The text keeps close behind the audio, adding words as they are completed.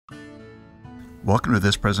Welcome to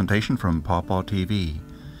this presentation from PawPaw TV.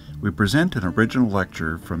 We present an original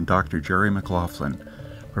lecture from Dr. Jerry McLaughlin,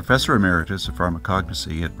 Professor Emeritus of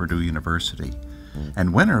Pharmacognosy at Purdue University,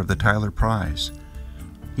 and winner of the Tyler Prize.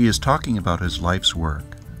 He is talking about his life's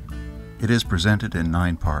work. It is presented in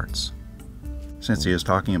 9 parts. Since he is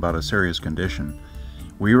talking about a serious condition,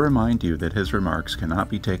 we remind you that his remarks cannot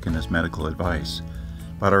be taken as medical advice,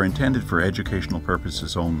 but are intended for educational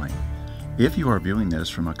purposes only. If you are viewing this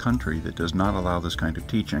from a country that does not allow this kind of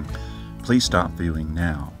teaching, please stop viewing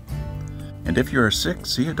now. And if you are sick,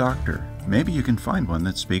 see a doctor. Maybe you can find one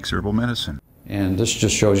that speaks herbal medicine. And this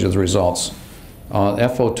just shows you the results.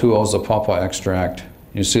 FO2O is the PawPaw extract.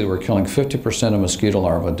 You see that we're killing 50% of mosquito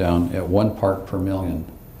larvae down at 1 part per million.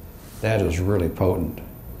 That is really potent.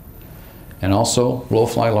 And also,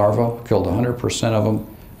 blowfly larvae, killed 100% of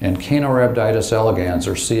them. And Caenorhabditis elegans,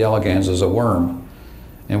 or C. elegans, is a worm.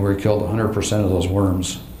 And we killed 100% of those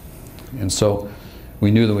worms. And so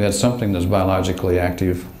we knew that we had something that's biologically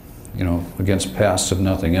active, you know, against pests if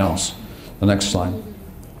nothing else. The next slide.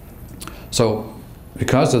 So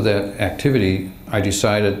because of that activity, I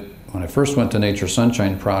decided when I first went to Nature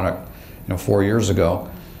Sunshine product, 4 years ago,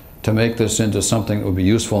 to make this into something that would be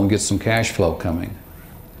useful and get some cash flow coming.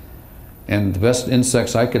 And the best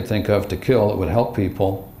insects I could think of to kill that would help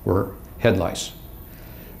people were head lice.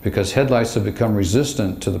 Because head lice have become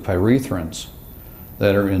resistant to the pyrethrins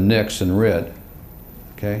that are in nix and rid,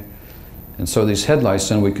 okay? And so these head lice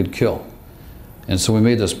then we could kill. And so we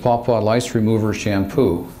made this PawPaw lice remover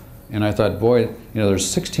shampoo. And I thought, boy, there's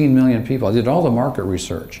 16 million people. I did all the market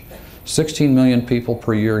research. 16 million people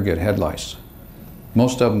per year get head lice.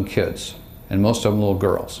 Most of them kids, and most of them little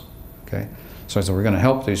girls, okay? So I said, we're gonna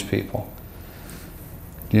help these people.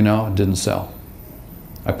 It didn't sell.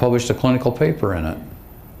 I published a clinical paper in it.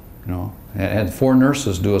 I had 4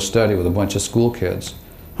 nurses do a study with a bunch of school kids.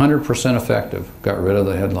 100% effective. Got rid of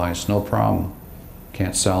the head lice, no problem.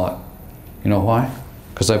 Can't sell it. You know why?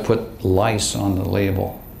 Because I put lice on the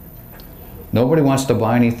label. Nobody wants to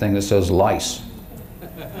buy anything that says lice,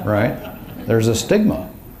 right? There's a stigma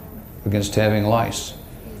against having lice.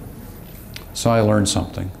 So I learned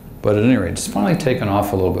something. But at any rate, it's finally taken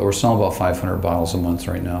off a little bit. We're selling about 500 bottles a month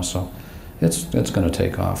right now, so it's going to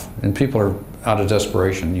take off. And people are out of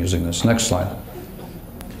desperation using this. Next slide.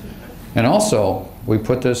 And also, we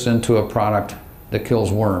put this into a product that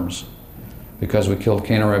kills worms because we killed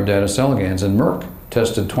Caenorhabditis elegans. And Merck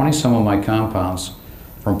tested 20-some of my compounds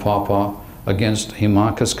from PawPaw against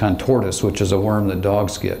Haemonchus contortus, which is a worm that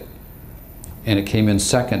dogs get. And it came in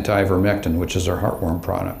second to ivermectin, which is our heartworm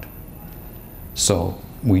product. So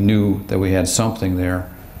we knew that we had something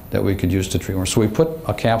there that we could use to treat worms. So we put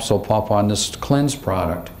a capsule PawPaw on this cleanse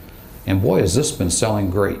product. And boy, has this been selling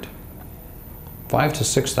great. 5,000 to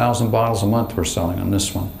 6,000 bottles a month we're selling on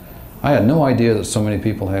this one. I had no idea that so many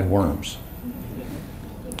people had worms.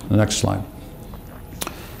 The next slide.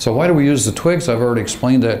 So why do we use the twigs? I've already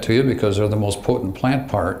explained that to you because they're the most potent plant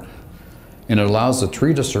part. And it allows the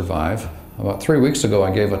tree to survive. About 3 weeks ago,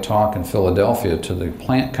 I gave a talk in Philadelphia to the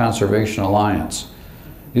Plant Conservation Alliance.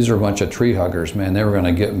 These are a bunch of tree huggers, man. They were going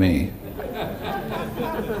to get me.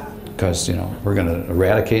 Because, we're going to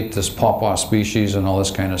eradicate this PawPaw species and all this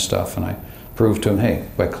kind of stuff. And I proved to them, hey,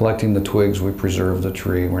 by collecting the twigs, we preserve the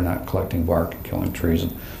tree. We're not collecting bark and killing trees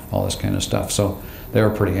and all this kind of stuff. So they were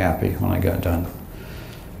pretty happy when I got done.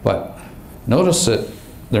 But notice that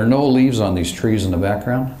there are no leaves on these trees in the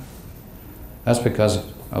background. That's because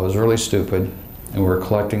I was really stupid and we were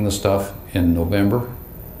collecting the stuff in November.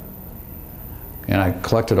 And I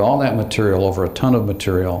collected all that material, over a ton of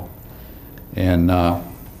material, and I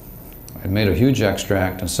made a huge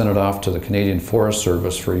extract and sent it off to the Canadian Forest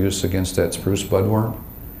Service for use against that spruce budworm,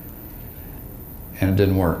 and it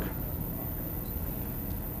didn't work.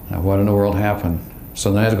 Now, what in the world happened?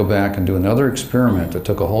 So then I had to go back and do another experiment that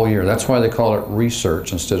took a whole year. That's why they call it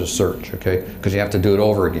research instead of search, okay? Because you have to do it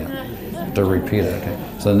over again to repeat it, okay?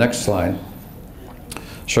 So the next slide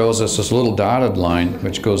shows us this little dotted line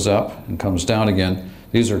which goes up and comes down again.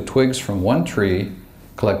 These are twigs from one tree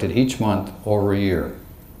collected each month over a year.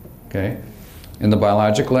 Okay? And the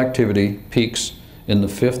biological activity peaks in the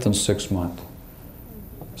 5th and 6th month.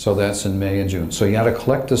 So that's in May and June. So you got to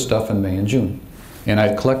collect this stuff in May and June. And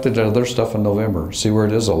I collected other stuff in November. See where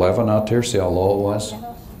it is, 11 out there? See how low it was?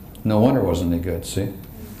 No wonder it wasn't any good, see?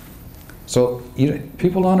 So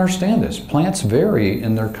people don't understand this. Plants vary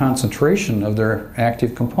in their concentration of their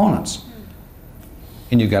active components.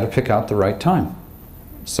 And you got to pick out the right time.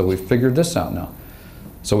 So we've figured this out now.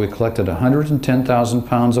 So we collected 110,000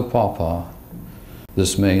 pounds of PawPaw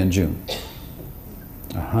this May and June.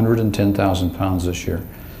 110,000 pounds this year.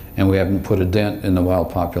 And we haven't put a dent in the wild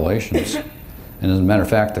populations. And as a matter of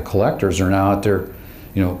fact, the collectors are now out there,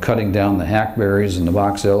 you know, cutting down the hackberries and the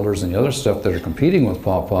box elders and the other stuff that are competing with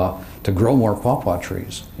pawpaw to grow more pawpaw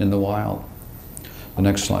trees in the wild. The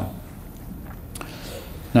next slide.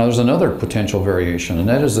 Now there's another potential variation, and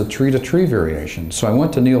that is the tree-to-tree variation. So I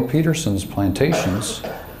went to Neil Peterson's plantations,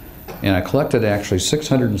 and I collected actually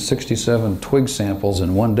 667 twig samples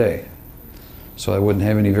in one day. So I wouldn't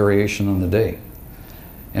have any variation on the day.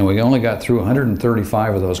 And we only got through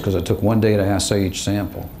 135 of those because it took one day to assay each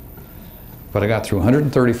sample. But I got through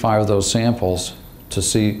 135 of those samples to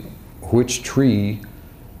see which tree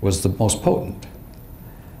was the most potent.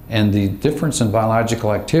 And the difference in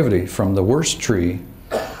biological activity from the worst tree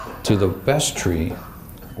to the best tree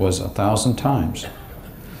was 1,000 times.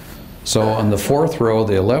 So on the fourth row,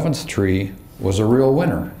 the 11th tree was a real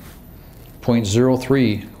winner,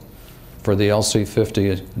 0.03 for the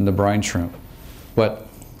LC50 and the brine shrimp. But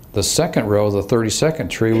the second row, the 32nd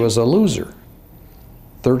tree, was a loser,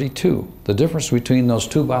 32. The difference between those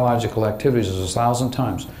two biological activities is 1,000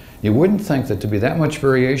 times. You wouldn't think that to be that much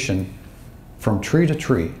variation from tree to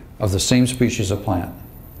tree of the same species of plant,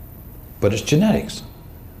 but it's genetics.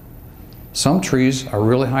 Some trees are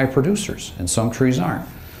really high producers and some trees aren't.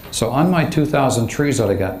 So on my 2,000 trees that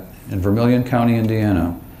I got in Vermilion County,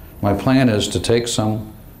 Indiana, my plan is to take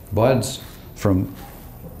some buds from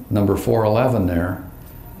number 411 there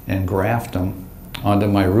and graft them onto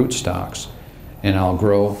my rootstocks, and I'll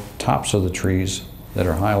grow tops of the trees that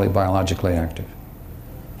are highly biologically active.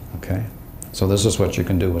 Okay? So this is what you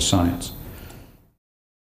can do with science.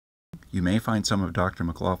 You may find some of Dr.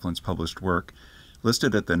 McLaughlin's published work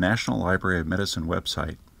listed at the National Library of Medicine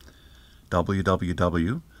website,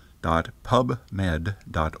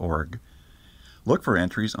 www.pubmed.org. Look for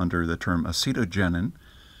entries under the term acetogenin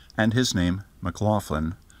and his name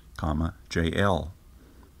McLaughlin, JL.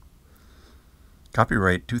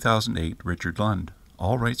 Copyright 2008, Richard Lund.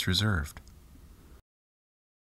 All rights reserved.